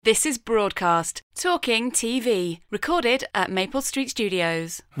This is Broadcast, Talking TV, recorded at Maple Street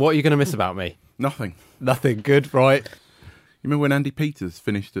Studios. What are you going to miss about me? Nothing. Nothing. Good, right? You remember when Andy Peters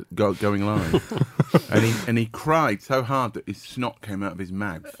finished at going live? and he cried so hard that his snot came out of his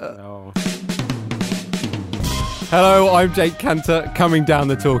mouth. Hello, I'm Jake Kanter, coming down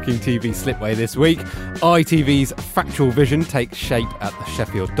the Talking TV slipway this week. ITV's factual vision takes shape at the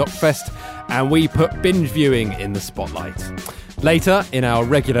Sheffield Doc Fest, and we put binge viewing in the spotlight. Later, in our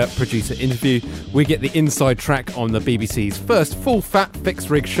regular producer interview, we get the inside track on the BBC's first full-fat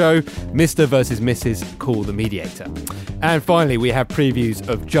fixed-rig show, Mr vs Mrs Call The Mediator. And finally, we have previews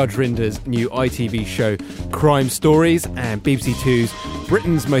of Judge Rinder's new ITV show, Crime Stories, and BBC Two's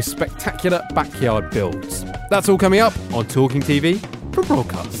Britain's Most Spectacular Backyard Builds. That's all coming up on Talking TV for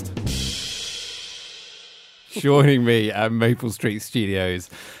Broadcast. Joining me at Maple Street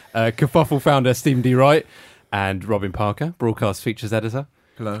Studios, Kerfuffle founder Stephen D. Wright, and Robin Parker, broadcast features editor.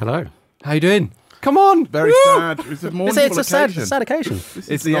 Hello. Hello. How you doing? Come on. Very sad. It's a mournful occasion. It's a sad occasion.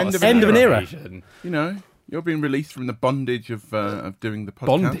 It's the end of an era. Occasion. You know, you're being released from the bondage of doing the podcast.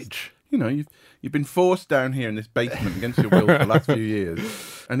 Bondage? You know, you've been forced down here in this basement against your will for the last few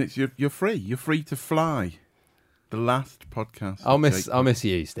years, and you're free. You're free to fly. The last podcast. I'll miss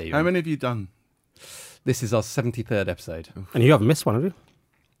you, Stephen. How many have you done? This is our 73rd episode. And you haven't missed one, have you?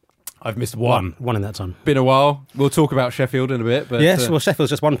 I've missed one. One in that time. Been a while. We'll talk about Sheffield in a bit. But yes, well,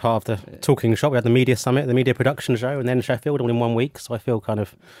 Sheffield's just one part of the talking shop. We had the media summit, the media production show, and then Sheffield all in 1 week. So I feel kind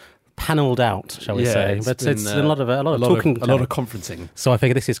of panelled out, shall we say? But it's a lot of talking, a lot of conferencing. So I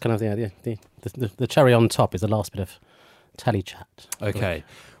figure this is kind of the cherry on top is the last bit of tally chat. Okay.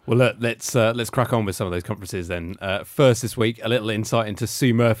 Well, look, let's crack on with some of those conferences then. First this week, a little insight into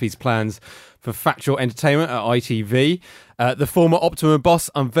Sue Murphy's plans for factual entertainment at ITV. The former Optimum boss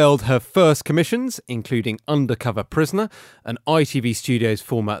unveiled her first commissions, including Undercover Prisoner, an ITV Studios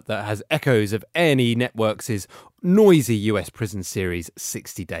format that has echoes of A&E Networks' noisy US prison series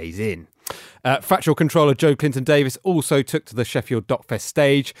 60 Days In. Factual controller Joe Clinton-Davis also took to the Sheffield Doc Fest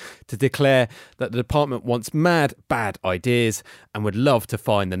stage to declare that the department wants mad, bad ideas and would love to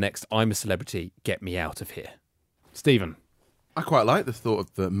find the next I'm a Celebrity, Get Me Out of Here. Stephen. I quite like the thought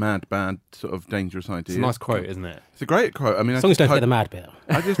of the mad, bad, sort of dangerous idea. It's a nice quote, isn't it? It's a great quote. I mean, as long as you don't get the mad bit.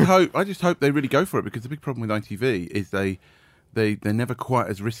 I just hope they really go for it, because the big problem with ITV is they're never quite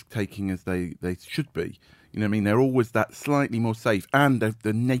as risk-taking as they should be. You know what I mean? They're always that slightly more safe, and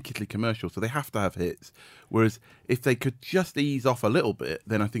they're nakedly commercial, so they have to have hits. Whereas if they could just ease off a little bit,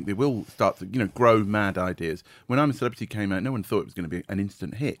 then I think they will start to, grow mad ideas. When I'm a Celebrity came out, no one thought it was going to be an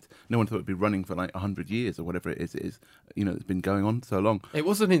instant hit. No one thought it would be running for like 100 years or whatever it is. It's been going on so long. It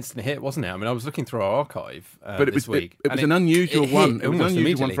was an instant hit, wasn't it? I mean, I was looking through our archive this week. It was an unusual one. It was an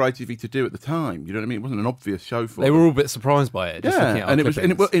unusual one for immediately. ITV to do at the time. You know what I mean? It wasn't an obvious show for They them. were all a bit surprised by it. Just looking at our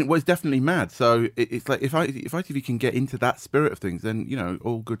clippings. It was definitely mad. So it's like if ITV can get into that spirit of things, then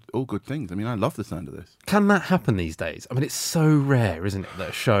all good things. I mean, I love the sound of this. Can that happen these days? I mean, it's so rare, isn't it, that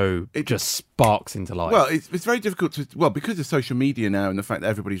a show just sparks into life? Well, it's very difficult because of social media now and the fact that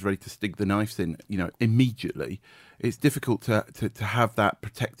everybody's ready to stick the knives in, immediately. It's difficult to have that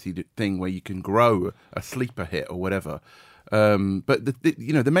protected thing where you can grow a sleeper hit or whatever. But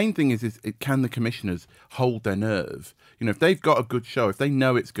the main thing is can the commissioners hold their nerve? If they've got a good show, if they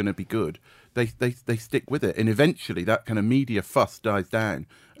know it's going to be good, they stick with it, and eventually that kind of media fuss dies down,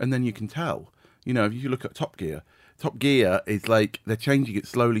 and then you can tell. If you look at Top Gear is like they're changing it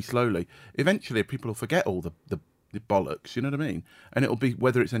slowly. Eventually, people will forget all the bollocks, you know what I mean? And it'll be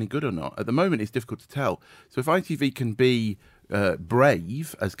whether it's any good or not. At the moment, it's difficult to tell. So if ITV can be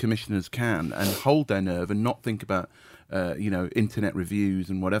brave, as commissioners can, and hold their nerve and not think about, internet reviews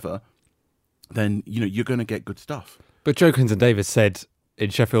and whatever, then, you're going to get good stuff. But Joe Clinton-Davis said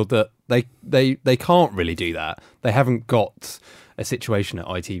in Sheffield that they can't really do that. They haven't got a situation at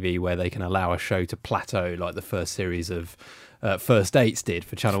ITV where they can allow a show to plateau like the first series of First Dates did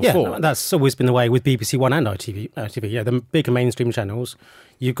for Channel 4. Yeah, that's always been the way with BBC One and ITV. Yeah, the bigger mainstream channels,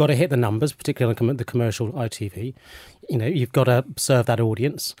 you've got to hit the numbers, particularly on the commercial ITV. You've got to serve that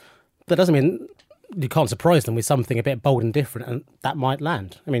audience. That doesn't mean you can't surprise them with something a bit bold and different, and that might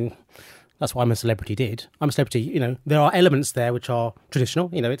land. I mean, that's what I'm a Celebrity did. I'm a Celebrity, there are elements there which are traditional.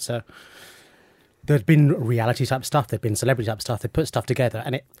 There'd been reality type stuff, there'd been celebrity type stuff, they put stuff together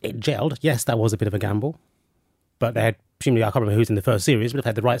and it gelled. Yes, that was a bit of a gamble. But they had, presumably, I can't remember who's in the first series, but if they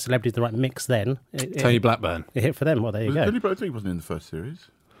had the right celebrities, the right mix then. Tony Blackburn. It hit for them. Well, there you go. Tony Blackburn, I think he wasn't in the first series.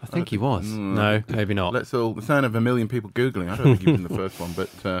 I think he was. No, maybe not. The sound of a million people Googling. I don't think he was in the first one,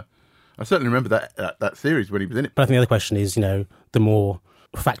 but I certainly remember that series when he was in it. But I think the other question is, the more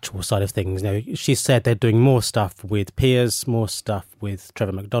factual side of things. She said they're doing more stuff with Piers, more stuff with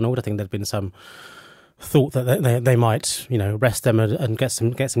Trevor McDonald. I think there's been some thought that they might, rest them and get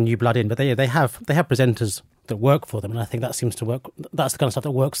some new blood in. But they have presenters that work for them, and I think that seems to work. That's the kind of stuff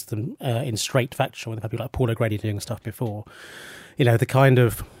that works for them in straight factual. They've had people like Paul O'Grady doing stuff before. The kind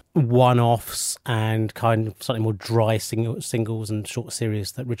of one-offs and kind of slightly more dry singles and short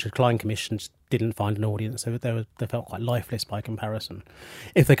series that Richard Klein commissioned didn't find an audience, so they felt quite lifeless by comparison.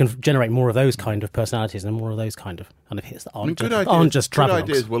 If they can generate more of those kind of personalities and more of those kind of hits that aren't just travelogues.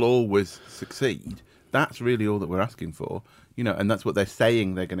 Good ideas will always succeed. That's really all that we're asking for, and that's what they're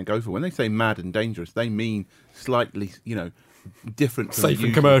saying they're going to go for. When they say mad and dangerous, they mean slightly, different from safe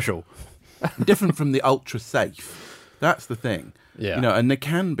and commercial, different from the ultra safe. That's the thing. Yeah. And there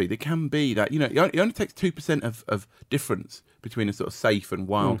can be that, it only takes 2% of difference between a sort of safe and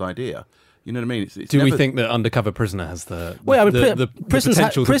wild idea. You know what I mean? Do we think that Undercover Prisoner has the Prisons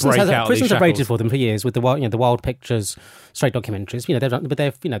potential to break out Prisons these have rated shackles? for them for years with the wild pictures, straight documentaries.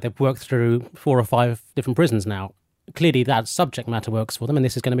 They've worked through 4 or 5 different prisons now. Clearly, that subject matter works for them, and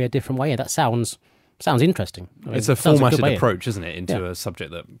this is going to be a different way. That sounds interesting. It's a formatted approach, isn't it, into a subject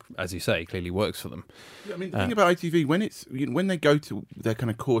that, as you say, clearly works for them. I mean, the thing about ITV, when they go to their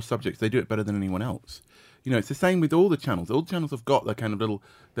kind of core subjects, they do it better than anyone else. It's the same with all the channels. All the channels have got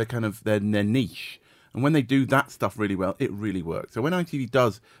their niche, and when they do that stuff really well, it really works. So when ITV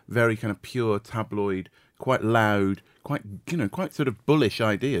does very kind of pure tabloid, quite loud, quite sort of bullish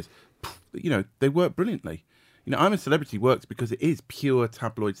ideas, they work brilliantly. I'm a Celebrity works because it is pure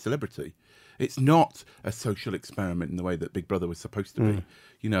tabloid celebrity. It's not a social experiment in the way that Big Brother was supposed to be.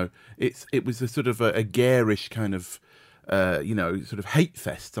 It was a sort of a garish kind of, sort of hate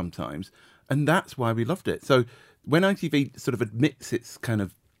fest sometimes. And that's why we loved it. So when ITV sort of admits its kind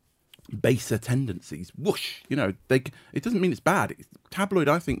of baser tendencies, whoosh, it doesn't mean it's bad. Tabloid,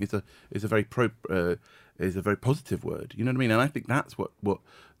 I think, is a very positive word. You know what I mean? And I think that's what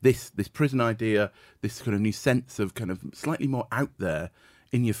this prison idea, this kind of new sense of kind of slightly more out there,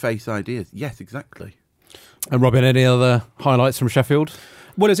 in your face ideas. Yes, exactly. And Robin, any other highlights from Sheffield?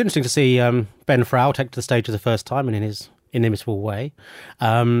 Well, it's interesting to see Ben Frau take to the stage for the first time and in his inimitable way.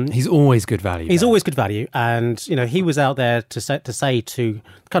 He's always good value. He's always good value, and he was out there to say to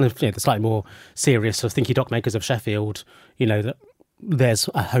kind of the slightly more serious sort of thinky doc makers of Sheffield, that there's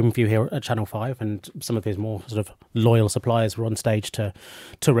a home view here at Channel 5, and some of his more sort of loyal suppliers were on stage to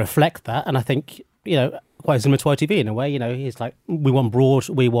reflect that. And I think quite similar to ITV in a way. He's like, we want broad,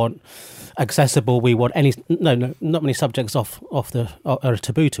 we want accessible, we want not many subjects off the are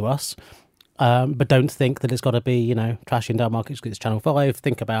taboo to us. But don't think that it's got to be, trashing down markets because it's Channel 5.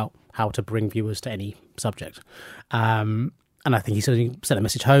 Think about how to bring viewers to any subject. And I think he sent a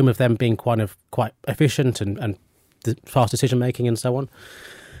message home of them being quite efficient and fast decision making and so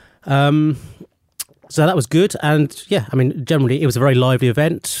on. So that was good. And generally it was a very lively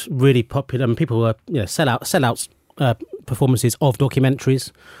event, really popular. And people were, sellouts performances of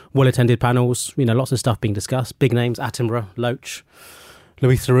documentaries, well attended panels, lots of stuff being discussed. Big names: Attenborough, Loach,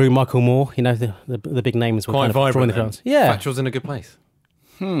 Louis Theroux, Michael Moore, the big names were quite kind of drawing the crowds. Yeah. Factual's in a good place.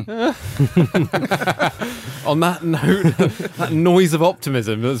 On that note, that noise of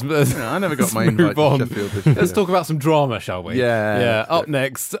optimism. I never got my invite to Sheffield this year. Let's talk about some drama, shall we? Yeah. Up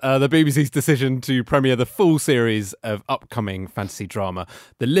next, the BBC's decision to premiere the full series of upcoming fantasy drama,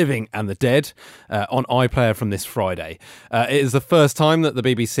 The Living and the Dead, on iPlayer from this Friday. It is the first time that the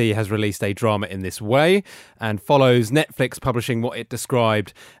BBC has released a drama in this way, and follows Netflix publishing what it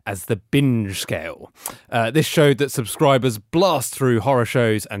described as the binge scale. This showed that subscribers blast through horror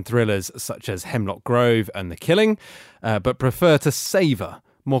shows and thrillers such as Hemlock Grove and The Killing, but prefer to savour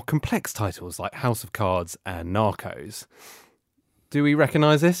more complex titles like House of Cards and Narcos. Do we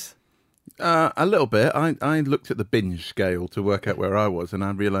recognise this? A little bit. I looked at the binge scale to work out where I was, and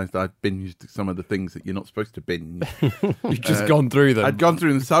I realised I'd binged some of the things that you're not supposed to binge. You've just gone through them. I'd gone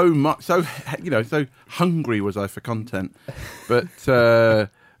through them so much, so hungry was I for content. But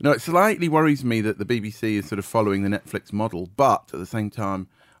no, it slightly worries me that the BBC is sort of following the Netflix model, but at the same time,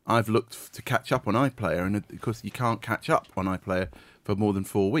 I've looked to catch up on iPlayer, and of course you can't catch up on iPlayer for more than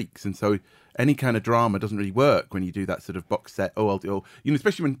 4 weeks, and so any kind of drama doesn't really work when you do that sort of box set.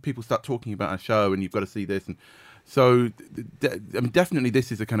 Especially when people start talking about a show and you've got to see this, and so definitely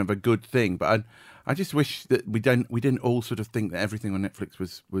this is a kind of a good thing. But I just wish that we didn't all sort of think that everything on Netflix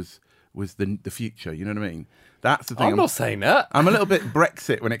was the future. You know what I mean? That's the thing. I'm not saying that. I'm a little bit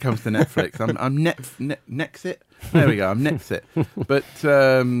Brexit when it comes to Netflix. I'm Nexit. There we go. I'm Nexit. But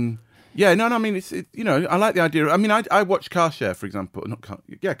Yeah, no, I mean, I like the idea. I mean, I watched Car Share, for example. Car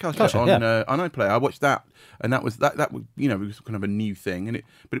Share on iPlayer. I watched that, and that was it was kind of a new thing,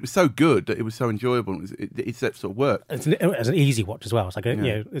 but it was so good that it was so enjoyable. It sort of worked. It's an easy watch as well. It's like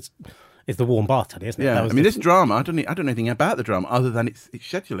it's the warm bath tally, isn't it? Yeah, this drama, I don't know anything about the drama other than it's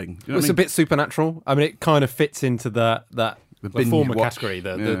scheduling. Do you know it's a bit supernatural. I mean, it kind of fits into the former category,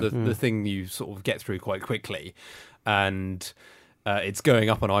 the thing you sort of get through quite quickly, and it's going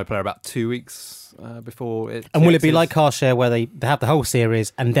up on iPlayer about 2 weeks before it. And will it be like Car Share where they have the whole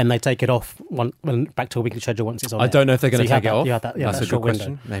series and then they take it off back to a weekly schedule once it's on? I don't know if they're going to take it off. That's a good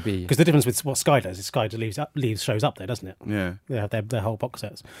question. Maybe because the difference with what Sky does is Sky leaves shows up there, doesn't it? Yeah, they have their whole box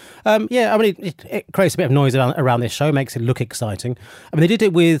sets. I mean, it creates a bit of noise around this show, makes it look exciting. I mean, they did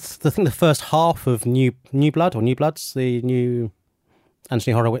it with I think the first half of New Bloods, the new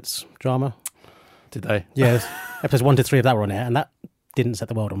Anthony Horowitz drama. Did they? Yeah, episodes 1 to 3 of that were on air, and that didn't set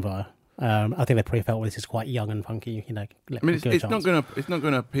the world on fire. I think they probably felt this is quite young and funky. I mean, it's not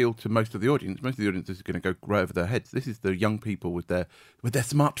going to appeal to most of the audience. Most of the audience is going to go right over their heads. This is the young people with their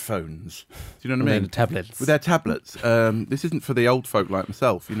smartphones. Do you know what I mean? Tablets. With their tablets. This isn't for the old folk like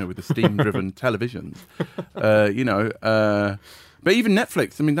myself. With the steam-driven televisions. But even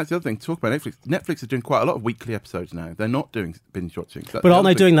Netflix, I mean, that's the other thing. Talk about Netflix. Netflix is doing quite a lot of weekly episodes now. They're not doing binge watching. But aren't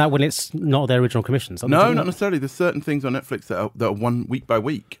they doing that when it's not their original commissions? No, not necessarily. There's certain things on Netflix that are one week by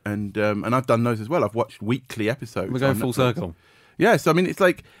week, and I've done those as well. I've watched weekly episodes. We're going full circle. Yeah, so I mean, it's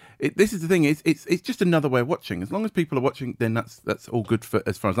like this is the thing. It's just another way of watching. As long as people are watching, then that's all good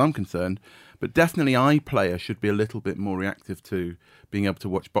as far as I'm concerned. But definitely, iPlayer should be a little bit more reactive to being able to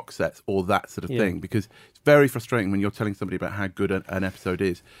watch box sets or that sort of thing, because it's very frustrating when you're telling somebody about how good an episode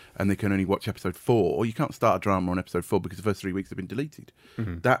is and they can only watch episode 4, or you can't start a drama on episode 4 because the first 3 weeks have been deleted.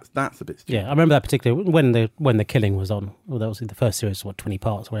 Mm-hmm. That's a bit stupid. Yeah, I remember that particularly when the killing was on. Well, that was the first series, 20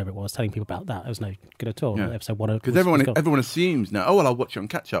 parts, or whatever it was. Telling people about that, it was no good at all. Yeah. Episode 1 because everyone assumes now. Oh well, I'll watch it on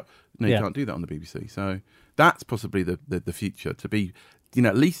catch up. No, you can't do that on the BBC. So that's possibly the future, to be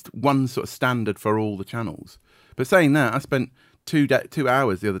at least one sort of standard for all the channels. But saying that, I spent 2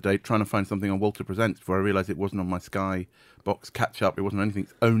 hours the other day trying to find something on Walter Presents before I realised it wasn't on my Sky box catch up. It wasn't anything.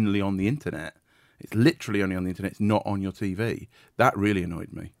 It's only on the internet. It's literally only on the internet. It's not on your TV. That really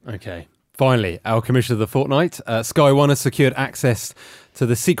annoyed me. Okay. Finally, our commission of the fortnight. Sky One has secured access to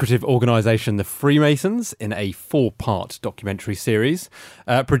the secretive organisation the Freemasons in a 4-part documentary series.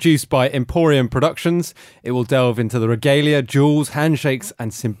 Produced by Emporium Productions, it will delve into the regalia, jewels, handshakes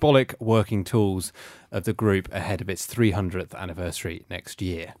and symbolic working tools of the group ahead of its 300th anniversary next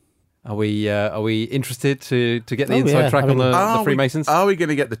year. Are we interested to get the inside track on the Freemasons? Are we going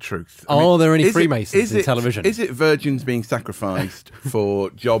to get the truth? Are there any Freemasons in television? Is it virgins being sacrificed for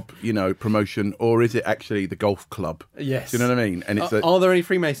job, promotion, or is it actually the golf club? Yes. Do you know what I mean? And are there any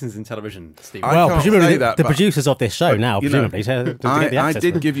Freemasons in television, Stephen? Well, presumably the producers of this show now, presumably, to get the access. I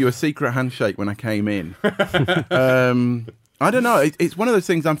did give you a secret handshake when I came in. I don't know. It's one of those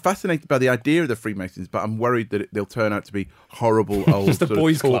things. I'm fascinated by the idea of the Freemasons, but I'm worried that they'll turn out to be horrible old just a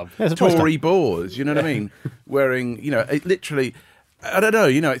boys' club, Tory bores. You know what I mean? Wearing, it literally. I don't know.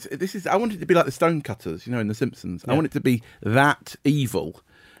 I want it to be like the Stonecutters, in The Simpsons. Yeah. I want it to be that evil,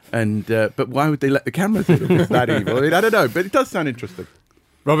 and but why would they let the cameras in if it's that evil? I mean, I don't know, but it does sound interesting.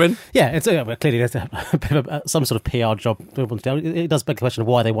 Robin? Yeah, it's clearly there's a bit of some sort of PR job. It does beg the question of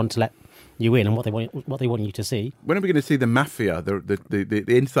why they want to let you in and what they want you to see. When are we going to see the mafia, the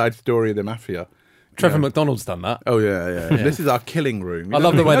inside story of the mafia? Trevor McDonald's done that. Oh yeah. This is our killing room. I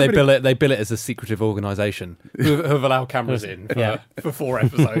love the way they bill it. They bill it as a secretive organisation who have allowed cameras in for 4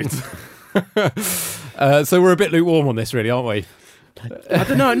 episodes. So we're a bit lukewarm on this, really, aren't we? I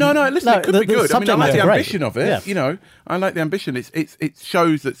don't know. No. Listen, it could be good. I mean, I like the ambition of it. Yeah. I like the ambition. It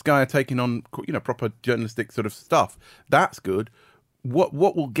shows that Sky are taking on proper journalistic sort of stuff. That's good. What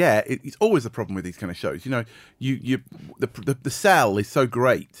we'll get, it's always the problem with these kind of shows. The sell is so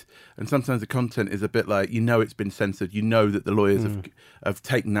great, and sometimes the content is a bit like it's been censored. That the lawyers have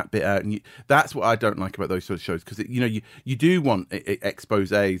taken that bit out, and that's what I don't like about those sort of shows, because you do want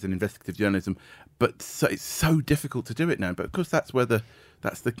exposés and investigative journalism, but it's so difficult to do it now. But of course, that's where the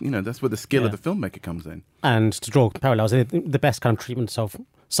skill of the filmmaker comes in. And to draw parallels, the best kind of treatments of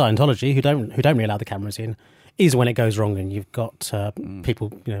Scientology, who don't really allow the cameras in, is when it goes wrong and you've got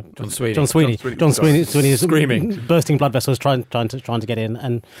people, John Sweeney screaming, bursting blood vessels, trying to get in,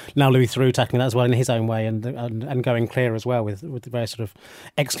 and now Louis Theroux tackling that as well in his own way, and going clear as well with the various sort of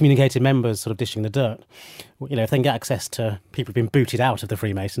excommunicated members sort of dishing the dirt. If they can get access to people who've been booted out of the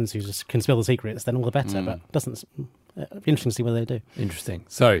Freemasons who just can spill the secrets, then all the better. But it doesn't. It'd be interesting to see whether they do. Interesting.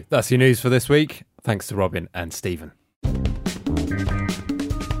 So that's your news for this week. Thanks to Robin and Stephen.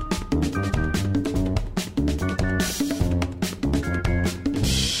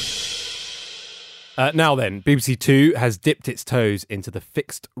 Now then, BBC Two has dipped its toes into the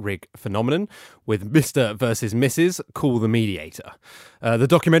fixed rig phenomenon with Mr. versus Mrs. Call The Mediator. The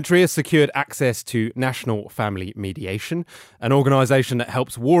documentary has secured access to National Family Mediation, an organisation that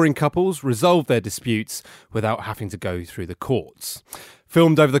helps warring couples resolve their disputes without having to go through the courts.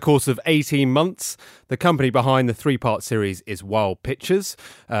 Filmed over the course of 18 months, the company behind the three-part series is Wild Pictures,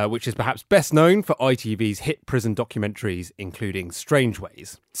 which is perhaps best known for ITV's hit prison documentaries, including Strange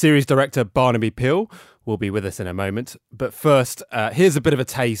Ways. Series director Barnaby Peel will be with us in a moment, but first, here's a bit of a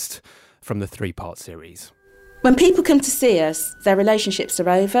taste from the three-part series. When people come to see us, their relationships are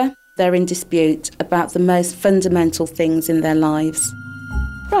over, they're in dispute about the most fundamental things in their lives.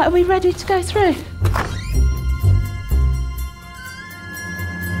 Right, are we ready to go through?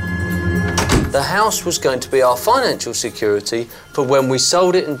 The house was going to be our financial security for when we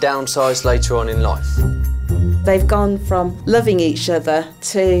sold it and downsized later on in life. They've gone from loving each other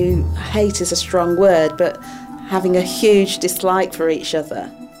to, hate is a strong word, but having a huge dislike for each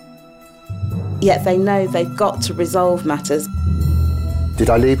other. Yet they know they've got to resolve matters. Did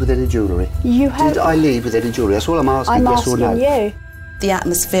I leave with any jewellery? You have. Did I leave with any jewellery? That's all I'm asking. I'm yes or no? asking you. The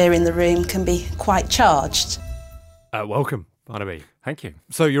atmosphere in the room can be quite charged. Welcome, Barnaby. Thank you.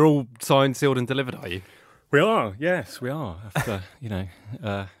 So you're all signed, sealed and delivered, are you? We are, yes, we are. After,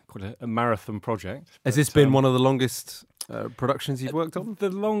 quite a marathon project. Has this been one of the longest productions you've worked on? The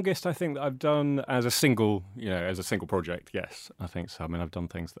longest I think that I've done as a single project, yes, I think so. I mean, I've done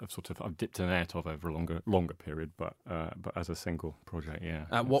things that I've dipped in and out of over a longer period, but as a single project, yeah.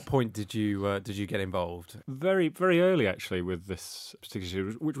 At what point did you get involved? Very, very early, actually, with this particular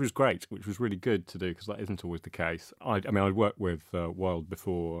series, which was great, which was really good to do, because that isn't always the case. I'd worked with Wild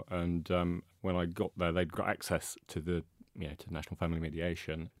before, and when I got there, they'd got access to to National Family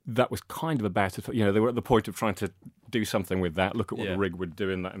Mediation. That was kind of about it. They were at the point of trying to do something with that, look at what the rig would do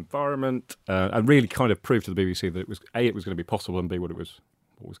in that environment, and really kind of prove to the BBC that it was going to be possible, and B, what was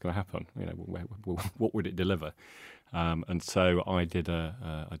going to happen. What would it deliver? And so I did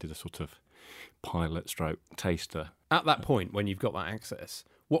a sort of pilot stroke taster. At that point, when you've got that access,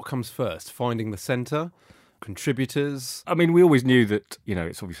 what comes first? Finding the centre? Contributors? I mean, we always knew that,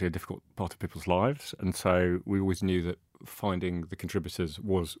 it's obviously a difficult part of people's lives, and so we always knew that finding the contributors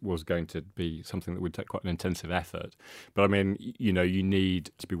was going to be something that would take quite an intensive effort. But I mean, you need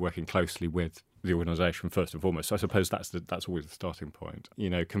to be working closely with the organisation first and foremost. So I suppose that's always the starting point.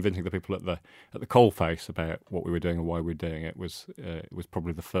 Convincing the people at the coalface about what we were doing and why we were doing it was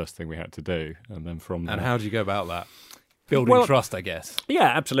probably the first thing we had to do. And then from there, and how do you go about that? Building trust, I guess. Yeah,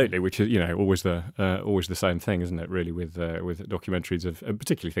 absolutely. Which is, always the same thing, isn't it? Really, with documentaries of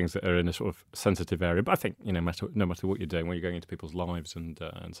particularly things that are in a sort of sensitive area. But I think no matter what you're doing, when you're going into people's lives and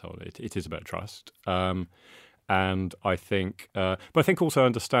so on, it is about trust. And I think, but I think also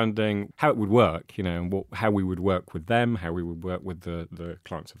understanding how it would work, and how we would work with them, how we would work with the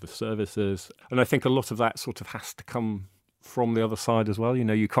clients of the services, and I think a lot of that sort of has to come from the other side as well.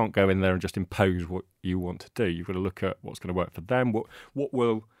 You can't go in there and just impose what you want to do. You've got to look at what's going to work for them, what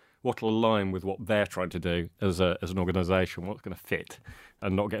will align with what they're trying to do as an organisation, what's going to fit,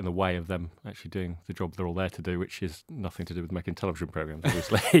 and not get in the way of them actually doing the job they're all there to do, which is nothing to do with making television programmes,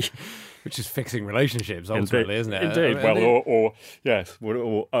 obviously. Which is fixing relationships, ultimately, isn't it? Indeed.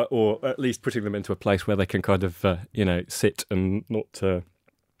 Or at least putting them into a place where they can kind of, sit and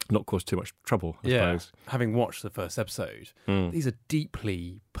not cause too much trouble, I suppose. Having watched the first episode, these are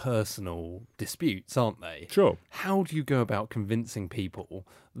deeply personal disputes, aren't they? Sure. How do you go about convincing people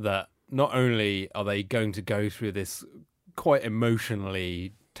that not only are they going to go through this quite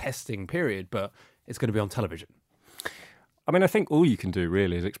emotionally testing period, but it's going to be on television? I mean, I think all you can do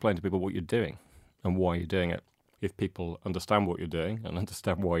really is explain to people what you're doing and why you're doing it. If people understand what you're doing and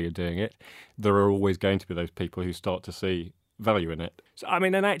understand why you're doing it, there are always going to be those people who start to see value in it. So, I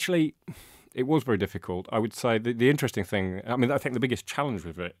mean, and actually, it was very difficult. I would say the interesting thing, I mean, I think the biggest challenge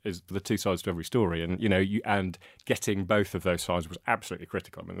with it is the two sides to every story. And, and getting both of those sides was absolutely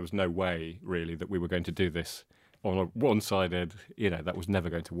critical. I mean, there was no way, really, that we were going to do this on a one-sided, that was never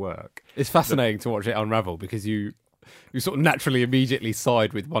going to work. It's fascinating to watch it unravel because you sort of naturally immediately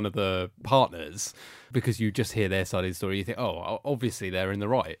side with one of the partners because you just hear their side of the story. You think, oh, obviously they're in the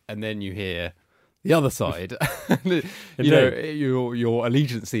right. And then you hear the other side. Your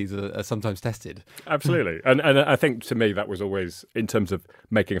allegiances are sometimes tested. Absolutely. And I think to me that was always, in terms of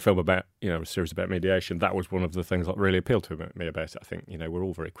making a film about, a series about mediation, that was one of the things that really appealed to me about it. I think, we're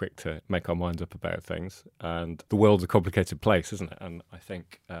all very quick to make our minds up about things, and the world's a complicated place, isn't it? And I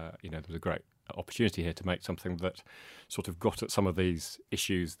think, there was a great opportunity here to make something that sort of got at some of these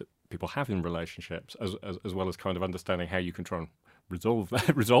issues that people have in relationships, as well as kind of understanding how you can try and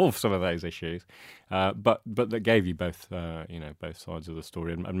resolve some of those issues, but that gave you both both sides of the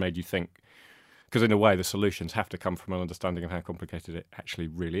story and made you think. Because in a way, the solutions have to come from an understanding of how complicated it actually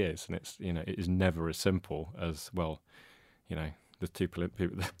really is, and it is never as simple as there's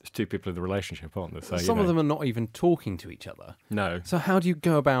two people in the relationship, aren't there? So, some of them are not even talking to each other. No. So how do you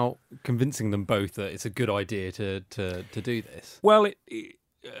go about convincing them both that it's a good idea to do this? Well,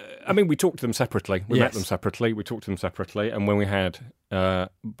 we talked to them separately. We met them separately. We talked to them separately, and when we had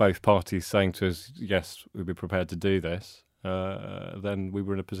both parties saying to us, "Yes, we'd be prepared to do this," then we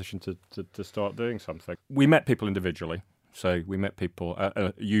were in a position to start doing something. We met people individually. So we met people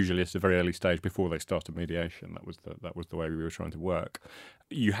usually at a very early stage before they started mediation. That was the way we were trying to work.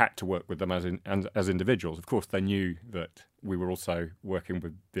 You had to work with them as individuals. Of course, they knew that we were also working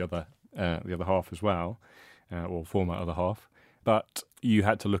with the other half as well, or former other half. But you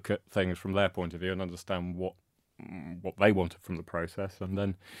had to look at things from their point of view and understand what they wanted from the process, and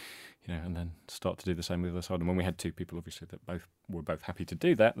then start to do the same with the other side. And when we had two people, obviously, that were both happy to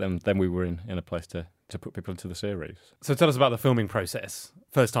do that, then we were in a place to put people into the series. So tell us about the filming process.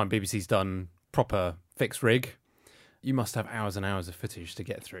 First time BBC's done proper fixed rig. You must have hours and hours of footage to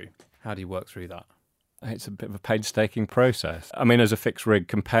get through. How do you work through that? It's a bit of a painstaking process. I mean, as a fixed rig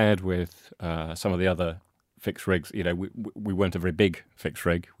compared with some of the other fixed rigs, we weren't a very big fixed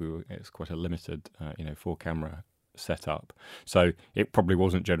rig. It's quite a limited, 4-camera setup, so it probably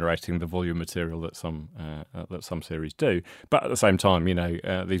wasn't generating the volume material that some series do. But at the same time,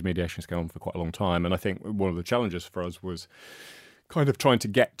 these mediations go on for quite a long time, and I think one of the challenges for us was kind of trying to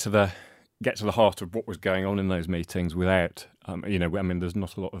get to the heart of what was going on in those meetings without, there's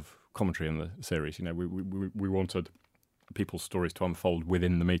not a lot of commentary in the series. We wanted people's stories to unfold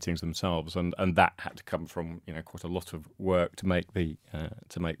within the meetings themselves, and that had to come from quite a lot of work to make the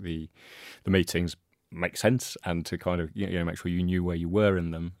meetings make sense, and to kind of make sure you knew where you were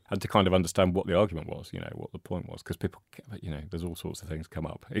in them, and to kind of understand what the argument was, what the point was, because people, there's all sorts of things come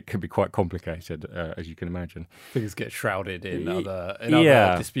up. It can be quite complicated, as you can imagine. Things get shrouded in other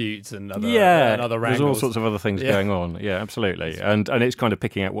disputes and other wrangles. There's all sorts of other things going on. Yeah, absolutely. And it's kind of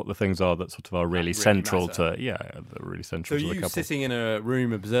picking out what the things are that sort of are really central matter. That are really central to the couple. So are you sitting in a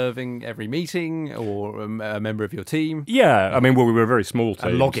room observing every meeting, or a member of your team? Yeah, we were a very small team.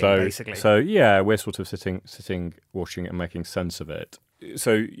 And logging, basically. So yeah, we're sort of sitting, watching it and making sense of it.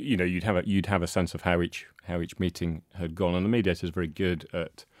 So you'd have a sense of how each meeting had gone, and the mediator is very good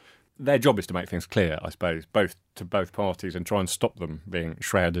at. Their job is to make things clear, I suppose, both to both parties, and try and stop them being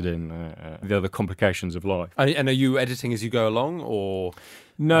shrouded in the other complications of life. And are you editing as you go along, or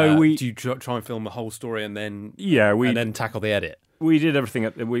no? Do you try and film the whole story and then and then tackle the edit? We did everything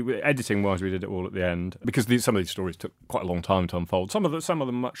editing-wise. We did it all at the end, because some of these stories took quite a long time to unfold. Some of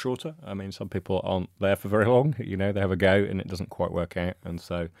them much shorter. Some people aren't there for very long. They have a go and it doesn't quite work out, and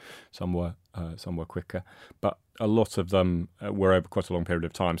so some were quicker. But a lot of them were over quite a long period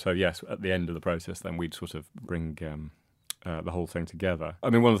of time. So yes, at the end of the process, then we'd sort of bring the whole thing together.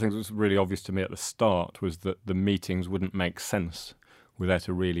 One of the things that was really obvious to me at the start was that the meetings wouldn't make sense without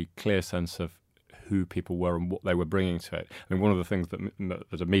a really clear sense of who people were and what they were bringing to it. One of the things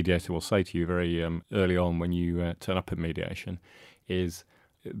that a mediator will say to you very early on when you turn up at mediation is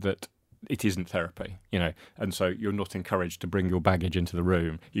that it isn't therapy, and so you're not encouraged to bring your baggage into the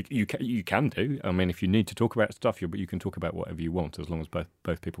room. You can do. If you need to talk about stuff, but you can talk about whatever you want, as long as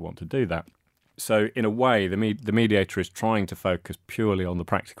both people want to do that. So in a way, the mediator is trying to focus purely on the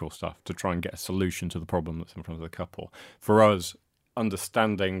practical stuff to try and get a solution to the problem that's in front of the couple. For us,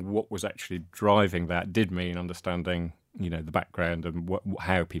 understanding what was actually driving that did mean understanding, the background and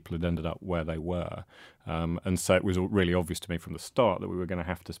how people had ended up where they were. And so it was really obvious to me from the start that we were going to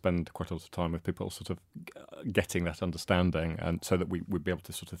have to spend quite a lot of time with people sort of getting that understanding, and so that we would be able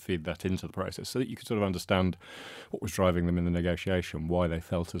to sort of feed that into the process, so that you could sort of understand what was driving them in the negotiation, why they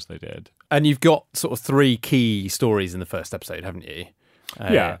felt as they did. And you've got sort of 3 key stories in the first episode, haven't you?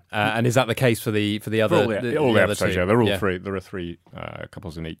 And is that the case for the other? All the episodes, two? They're all 3. There are 3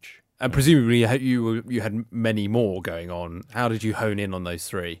 couples in each. And presumably you had many more going on. How did you hone in on those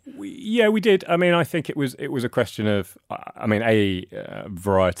 3? We did. I think it was a question of,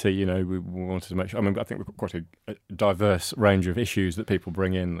 variety. We wanted to make sure. I think we've got quite a diverse range of issues that people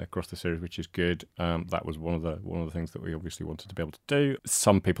bring in across the series, which is good. That was one of the things that we obviously wanted to be able to do.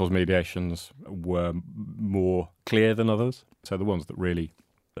 Some people's mediations were more clear than others. So the ones that really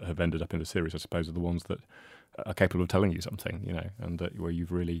have ended up in the series, I suppose, are the ones that are capable of telling you something, and where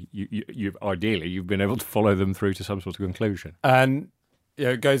you've really, you've ideally, you've been able to follow them through to some sort of conclusion. And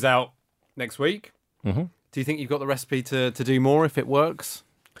it goes out next week. Mm-hmm. Do you think you've got the recipe to do more if it works?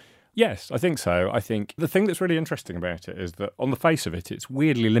 Yes, I think so. I think the thing that's really interesting about it is that on the face of it, it's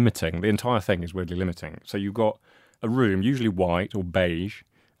weirdly limiting. The entire thing is weirdly limiting. So you've got a room, usually white or beige.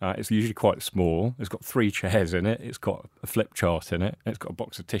 It's usually quite small. It's got 3 chairs in it. It's got a flip chart in it. It's got a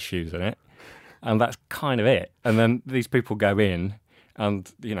box of tissues in it. And that's kind of it. And then these people go in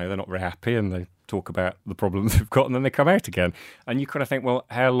and, they're not very happy and they talk about the problems they've got and then they come out again. And you kind of think, well,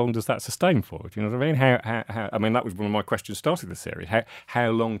 how long does that sustain for? Do you know what I mean? How I mean, that was one of my questions starting the series. How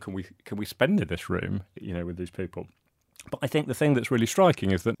long can we spend in this room, with these people? But I think the thing that's really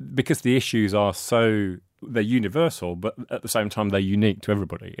striking is that because the issues are they're universal, but at the same time they're unique to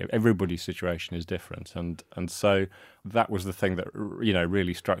everybody. Everybody's situation is different, and so that was the thing that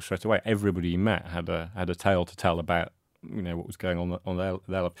really struck straight away. Everybody you met had a tale to tell about what was going on their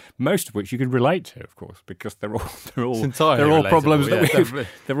life. Most of which you could relate to, of course, because they're all problems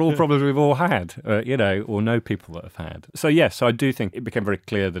they're all problems we've all had, or know people that have had. So yes, I do think it became very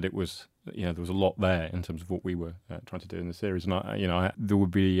clear that it was. There was a lot there in terms of what we were trying to do in the series, and there would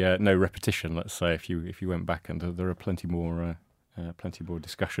be no repetition. Let's say if you went back, and there are plenty more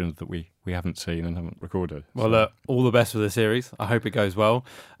discussions that we haven't seen and haven't recorded. Well, all the best for the series. I hope it goes well.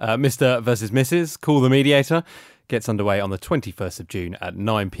 Mr. versus Mrs. Call the Mediator gets underway on the 21st of June at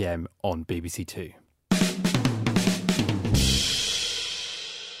 9 p.m. on BBC Two.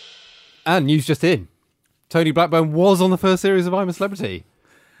 And news just in: Tony Blackburn was on the first series of I'm a Celebrity.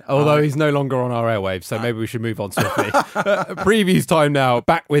 Although he's no longer on our airwaves, so maybe we should move on swiftly. Previews time now.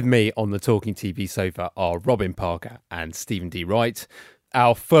 Back with me on the Talking TV sofa are Robin Parker and Stephen D. Wright.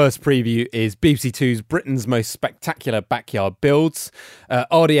 Our first preview is BBC Two's Britain's Most Spectacular Backyard Builds.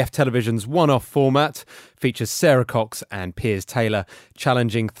 RDF Television's one-off format features Sarah Cox and Piers Taylor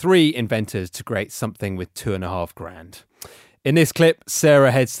challenging 3 inventors to create something with $2,500. In this clip,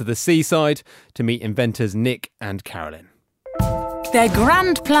 Sarah heads to the seaside to meet inventors Nick and Carolyn. Their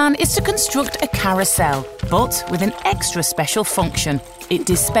grand plan is to construct a carousel, but with an extra special function. It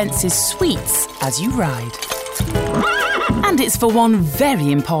dispenses sweets as you ride. And it's for one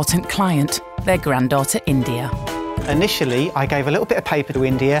very important client, their granddaughter India. Initially, I gave a little bit of paper to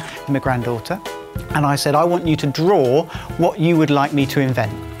India, my granddaughter, and I said, I want you to draw what you would like me to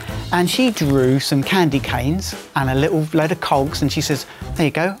invent. And she drew some candy canes and a little load of cogs, and she says, there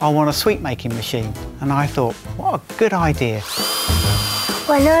you go, I want a sweet-making machine. And I thought, what a good idea.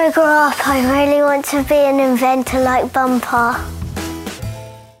 When I grow up, I really want to be an inventor like Bumper.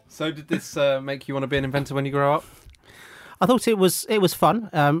 So did this make you want to be an inventor when you grow up? I thought it was fun,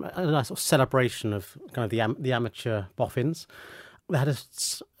 a nice sort of celebration of kind of the amateur boffins. They had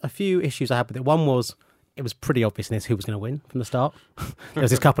a few issues I had with it. One was, it was pretty obvious in this who was going to win from the start. There was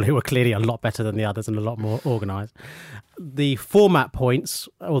this couple who were clearly a lot better than the others and a lot more organised. The format points,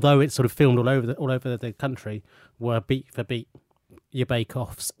 although it's sort of filmed all over the country, were beat for beat your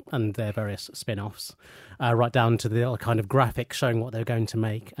bake-offs and their various spin-offs, right down to the little kind of graphic showing what they're going to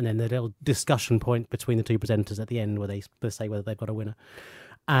make, and then the little discussion point between the 2 presenters at the end where they say whether they've got a winner.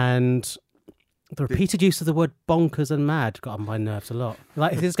 And the repeated use of the word bonkers and mad got on my nerves a lot.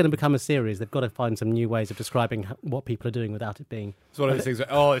 Like, if this is going to become a series, they've got to find some new ways of describing what people are doing without it being... It's one of those things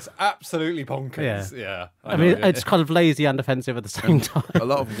where, it's absolutely bonkers. Yeah. I mean, it's kind of lazy and offensive at the same time. A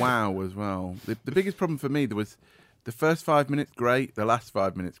lot of wow as well. The biggest problem for me, there was the first 5 minutes, great. The last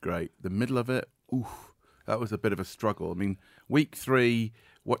 5 minutes, great. The middle of it, that was a bit of a struggle. I mean, week 3,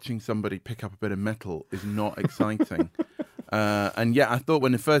 watching somebody pick up a bit of metal is not exciting. And yeah, I thought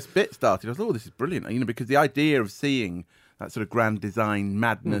when the first bit started, I thought, this is brilliant. Because the idea of seeing that sort of grand design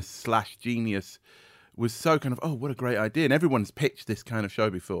madness / genius was so kind of, what a great idea. And everyone's pitched this kind of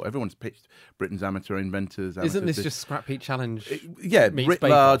show before. Everyone's pitched Britain's Amateur Inventors. Isn't this just Scrap Heap Challenge? Writ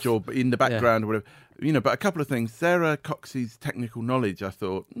large or in the background or whatever. But a couple of things. Sarah Cox's technical knowledge, I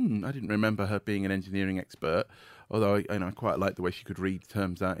thought, I didn't remember her being an engineering expert, although I quite liked the way she could read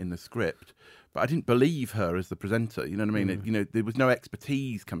terms out in the script. But I didn't believe her as the presenter. You know what I mean? There was no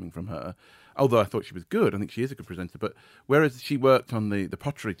expertise coming from her. Although I thought she was good. I think she is a good presenter. But whereas she worked on the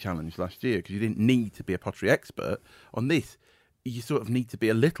pottery challenge last year, because you didn't need to be a pottery expert, on this, you sort of need to be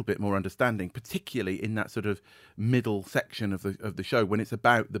a little bit more understanding, particularly in that sort of middle section of the show when it's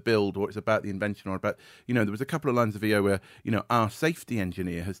about the build or it's about the invention or about, there was a couple of lines of VO where, our safety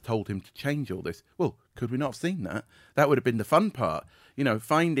engineer has told him to change all this. Well, could we not have seen that? That would have been the fun part.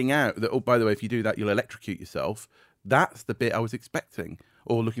 Finding out that, by the way, if you do that, you'll electrocute yourself. That's the bit I was expecting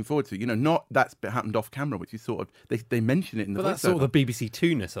or looking forward to. Not that's happened off camera, which is sort of, they mention it in the voiceover. But that's sort of the BBC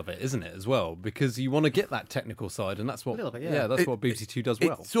Two-ness of it, isn't it, as well? Because you want to get that technical side, and that's what, that's what BBC Two does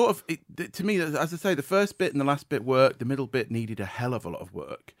well. Sort of, to me, as I say, the first bit and the last bit worked. The middle bit needed a hell of a lot of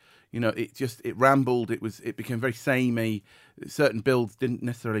work. It rambled. It became very samey. Certain builds didn't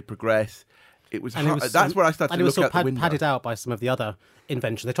necessarily progress. That's where I started to look out the window. Padded out by some of the other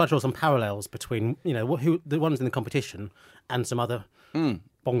inventions. They tried to draw some parallels between, the ones in the competition and some other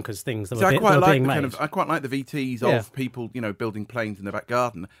bonkers things that were being made. I quite like the VTs of people, building planes in their back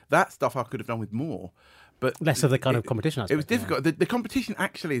garden. That stuff I could have done with more. But less of the kind of competition aspect. It was difficult. The competition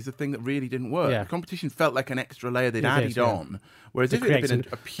actually is the thing that really didn't work. Yeah. The competition felt like an extra layer they'd added on. Whereas if it had been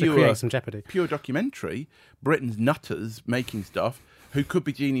a pure documentary, Britain's nutters making stuff, who could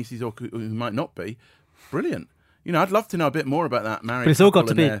be geniuses or who might not be, brilliant. I'd love to know a bit more about that marriage. But it's all got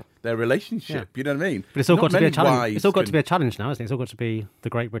to be their relationship. Yeah. You know what I mean? But it's all got to be a challenge. It's all got to be a challenge now, isn't it? It's all got to be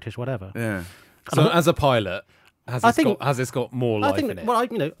the Great British whatever. Yeah. So as a pilot, has this got more life in it? Well,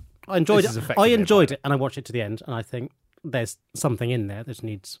 I enjoyed it. I enjoyed it, and I watched it to the end, and I think there's something in there that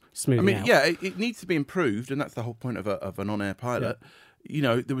needs smoothing out. Yeah, it needs to be improved, and that's the whole point of an on-air pilot.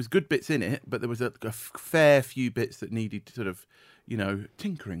 Yeah. There was good bits in it, but there was a fair few bits that needed sort of,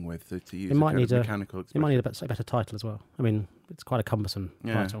 tinkering with, to use mechanical expression. It might need a better title as well. I mean, it's quite a cumbersome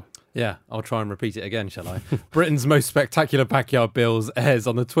title. Yeah, I'll try and repeat it again, shall I? Britain's Most Spectacular Backyard Bills airs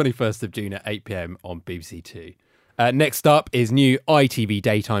on the 21st of June at 8 p.m. on BBC Two. Next up is new ITV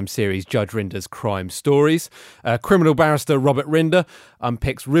daytime series Judge Rinder's Crime Stories. Criminal barrister Robert Rinder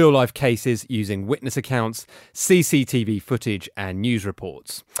unpicks real-life cases using witness accounts, CCTV footage and news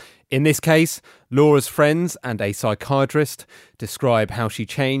reports. In this case, Laura's friends and a psychiatrist describe how she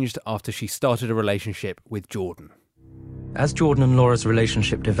changed after she started a relationship with Jordan. As Jordan and Laura's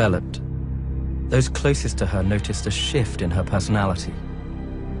relationship developed, those closest to her noticed a shift in her personality.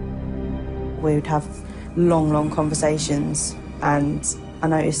 We would have long conversations, and I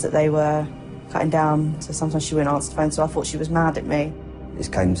noticed that they were cutting down, so sometimes she wouldn't answer the phone, so I thought she was mad at me.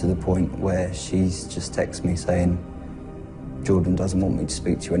 It came to the point where she's just texted me saying, Jordan doesn't want me to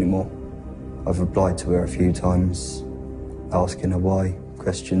speak to you anymore. I've replied to her a few times, asking her why,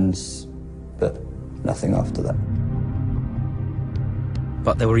 questions, but nothing after that.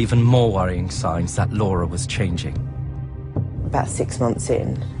 But there were even more worrying signs that Laura was changing. About 6 months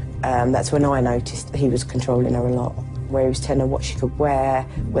in, that's when I noticed he was controlling her a lot, where he was telling her what she could wear,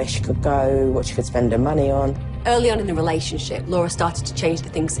 where she could go, what she could spend her money on. Early on in the relationship, Laura started to change the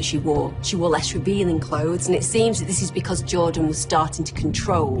things that she wore. She wore less revealing clothes, and it seems that this is because Jordan was starting to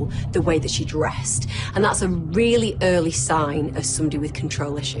control the way that she dressed. And that's a really early sign of somebody with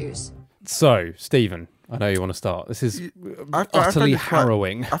control issues. So, Stephen, I know you want to start. This is utterly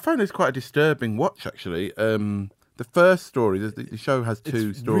harrowing. I found this quite a disturbing watch, actually. The first story, the show has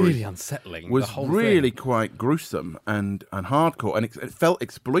two stories. Really unsettling. Was really quite gruesome and hardcore, and it felt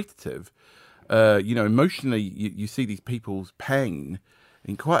exploitative. Emotionally, you see these people's pain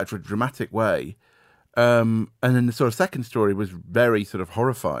in quite a dramatic way. And then the sort of second story was very sort of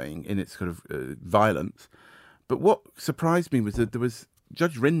horrifying in its sort of violence. But what surprised me was that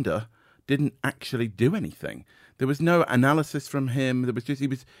Judge Rinder didn't actually do anything. There was no analysis from him. There was just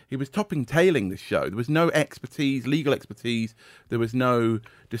he was topping-tailing the show. There was no expertise, legal expertise. There was no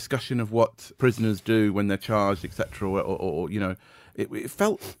discussion of what prisoners do when they're charged, etc. Or it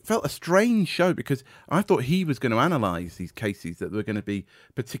felt a strange show, because I thought he was going to analyse these cases that were going to be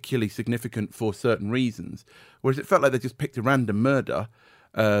particularly significant for certain reasons, whereas it felt like they just picked a random murder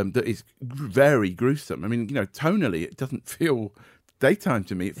that is very gruesome. I mean, tonally, it doesn't feel daytime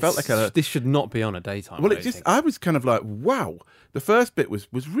to me. It felt like this should not be on a daytime. Well, I was kind of like, wow. The first bit was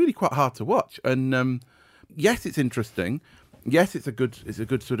really quite hard to watch, and yes, it's interesting. Yes, it's a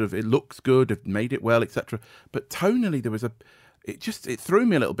good sort of. It looks good. It made it well, etc. But tonally, there was it threw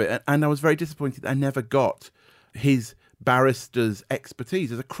me a little bit, and I was very disappointed. I never got his barrister's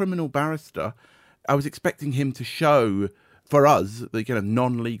expertise as a criminal barrister. I was expecting him to show for us, the kind of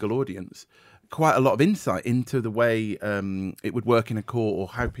non-legal audience, quite a lot of insight into the way it would work in a court or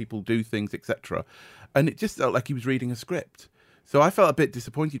how people do things, etc. And it just felt like he was reading a script. So I felt a bit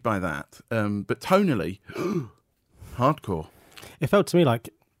disappointed by that. But tonally, hardcore. It felt to me like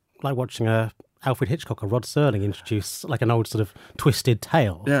watching Alfred Hitchcock or Rod Serling introduce like an old sort of twisted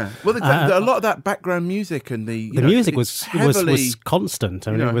tale. Yeah. Well, a lot of that background music and the music was constant.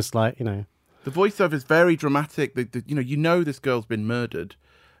 I mean, it was like, the voiceover is very dramatic. This girl's been murdered,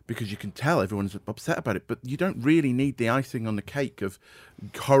 because you can tell everyone's upset about it, but you don't really need the icing on the cake of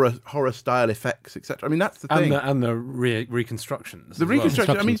horror style effects, etc. I mean, that's the thing. And the reconstructions. The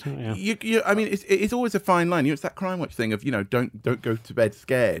reconstruction. I mean, it's always a fine line. It's that Crime Watch thing of don't go to bed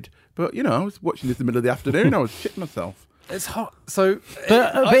scared. But I was watching this in the middle of the afternoon. I was shitting myself. It's hot. So,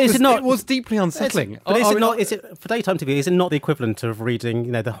 but is it not? It was deeply unsettling. Is it for daytime TV? Is it not the equivalent of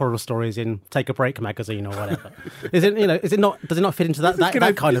reading, the horror stories in Take a Break magazine or whatever? Is it? Is it not? Does it not fit into that kind of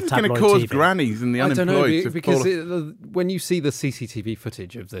tabloid TV? It's going to cause grannies and the unemployed. I don't know, because when you see the CCTV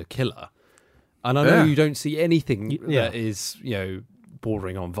footage of the killer, and I know you don't see anything that is,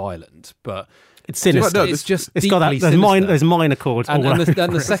 bordering on violent, but. It's sinister. It's just got that. There's minor chords. And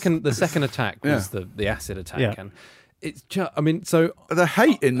the second attack was the acid attack, and it's just. So the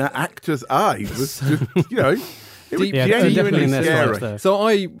hate in that actor's eyes was just, it was genuinely scary. So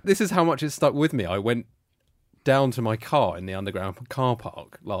this is how much it stuck with me. I went down to my car in the underground car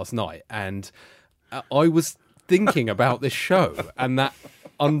park last night, and I was thinking about this show and that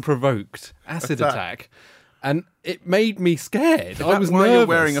unprovoked acid attack. And it made me scared. I was nervous. You're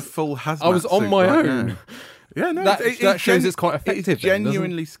wearing a full hazmat I was on my own. Now. Yeah, no, that shows it's quite effective. It's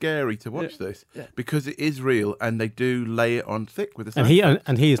genuinely scary to watch this because it is real, and they do lay it on thick with the. And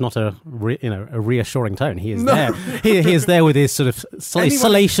he is not a reassuring tone. He is there. He is there with his sort of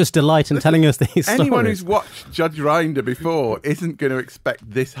salacious delight in telling us these stories. Anyone who's watched Judge Rinder before isn't going to expect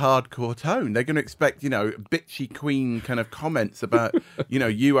this hardcore tone. They're going to expect bitchy queen kind of comments about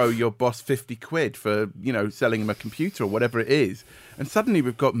you owe your boss 50 quid for selling him a computer or whatever it is, and suddenly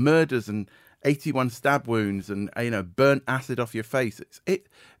we've got murders and 81 stab wounds and burnt acid off your face.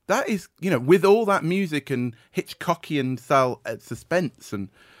 That is with all that music and Hitchcockian style suspense and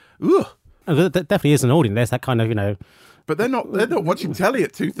there definitely is an audience. There's that kind of But they're not watching telly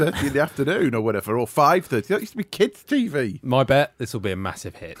at 2:30 in the afternoon or whatever, or 5:30. That used to be kids' TV. My bet, this will be a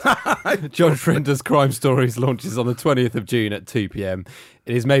massive hit. Judge Rinder's Crime Stories launches on the 20th of June at 2 p.m.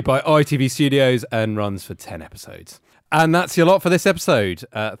 It is made by ITV Studios and runs for 10 episodes. And that's your lot for this episode.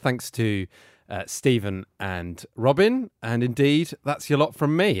 Thanks to Stephen and Robin. And indeed, that's your lot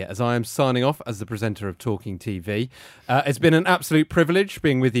from me, as I am signing off as the presenter of Talking TV. It's been an absolute privilege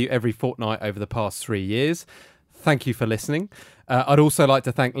being with you every fortnight over the past 3 years. Thank you for listening. I'd also like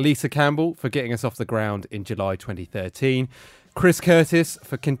to thank Lisa Campbell for getting us off the ground in July 2013, Chris Curtis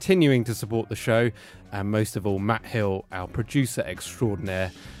for continuing to support the show, and most of all, Matt Hill, our producer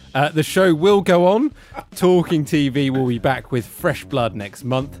extraordinaire. The show will go on. Talking TV will be back with fresh blood next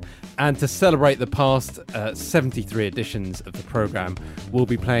month. And to celebrate the past 73 editions of the programme, we'll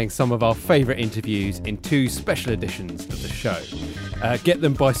be playing some of our favourite interviews in 2 special editions of the show. Get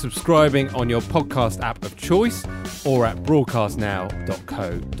them by subscribing on your podcast app of choice or at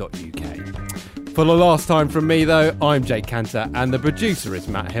broadcastnow.co.uk. For the last time from me, though, I'm Jake Kanter and the producer is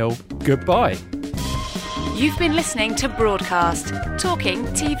Matt Hill. Goodbye. You've been listening to Broadcast, Talking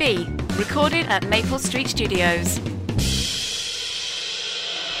TV, recorded at Maple Street Studios.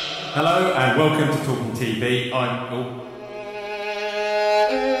 Hello and welcome to Talking TV.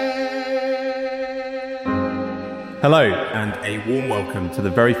 Hello and a warm welcome to the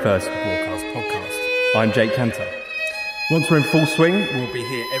very first Broadcast podcast. I'm Jake Kanter. Once we're in full swing, we'll be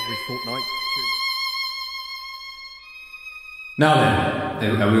here every fortnight. Now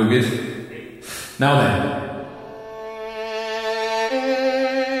then, are we all good? Now then.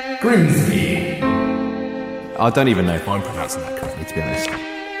 Grimsby. I don't even know if I'm pronouncing that correctly, to be honest.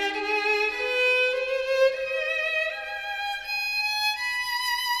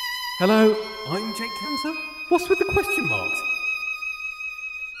 Hello, I'm Jake Kanter. What's with the question marks?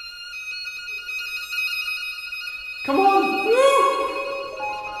 Come on!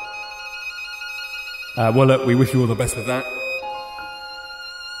 Well, look, we wish you all the best with that.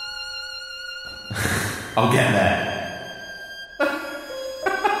 I'll get there.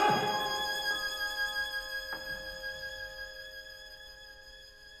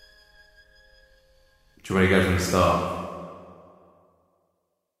 Do you want to go from the start?